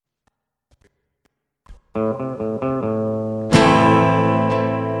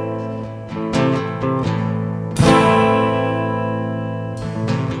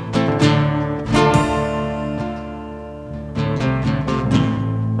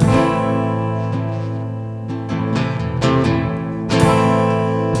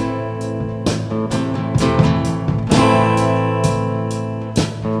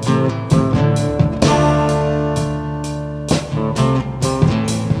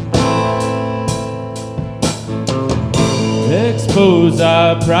Expose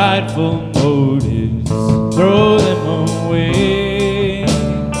our prideful motives, throw them away,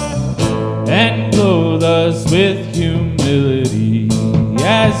 and clothe us with humility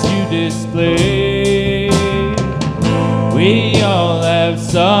as you display. We all have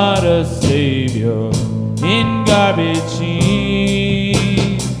sought a Savior in garbage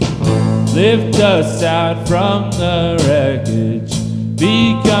heap. Lift us out from the wreckage,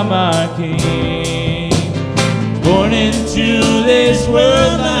 become our King. Born into this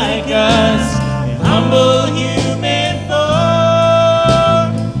world like us, in humble human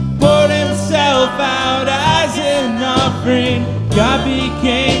form, poured himself out as an offering. God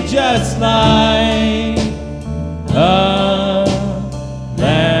became just like a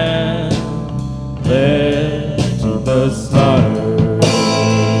lamb led to the slaughter.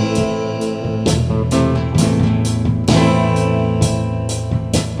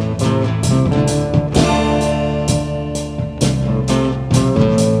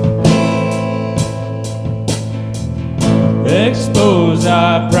 Expose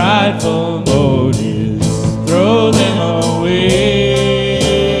our prideful motives, throw them away,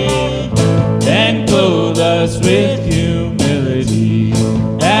 and clothe us with humility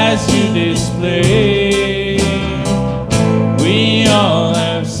as you display. We all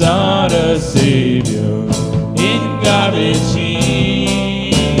have sought a Savior in garbage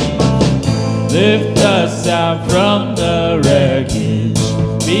heap. Lift us out from the wreckage,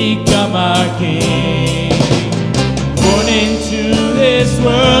 become our King. Born into this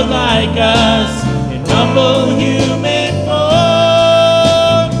world like us, in humble human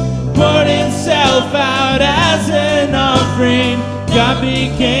form, poured himself out as an offering. God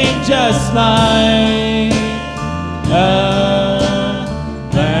became just like a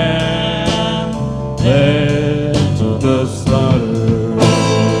lamb led to the slaughter.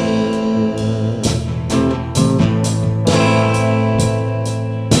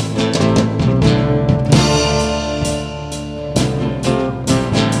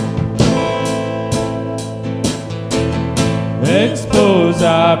 Expose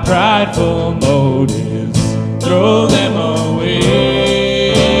our prideful motives, throw them away.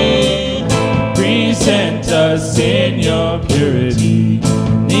 Present us in your purity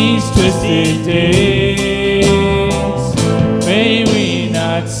these twisted days. May we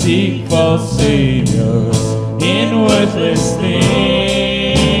not seek false saviors in worthless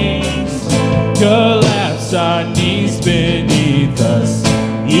things. Collapse our knees beneath us,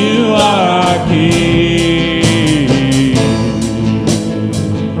 you are our King.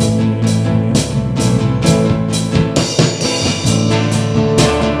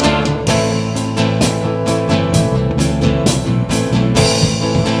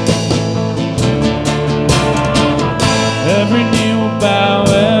 Every knee will bow,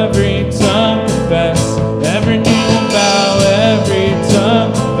 every tongue confess. Every knee will bow, every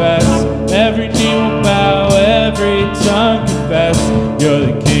tongue confess. Every knee will bow, every tongue confess. You're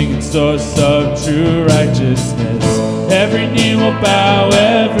the King and source of true righteousness. Every knee will bow,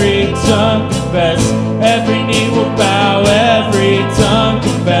 every tongue confess. Every knee will bow, every tongue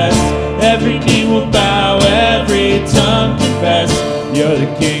confess. Every knee will bow, every tongue confess. You're the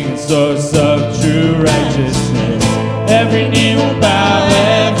King and source of true righteousness. Every knee will bow,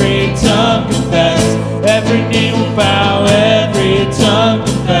 every tongue confess. Every knee will bow, every tongue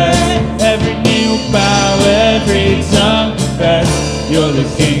confess. Every knee will bow, every tongue confess. You're the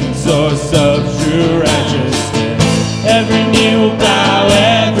King and source of true righteousness. Every knee will bow,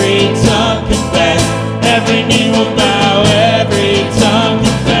 every tongue confess. Every knee will bow, every tongue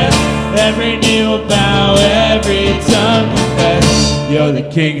confess. Every knee will bow, every tongue confess. You're the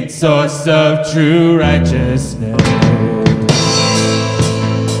King and source of true righteousness.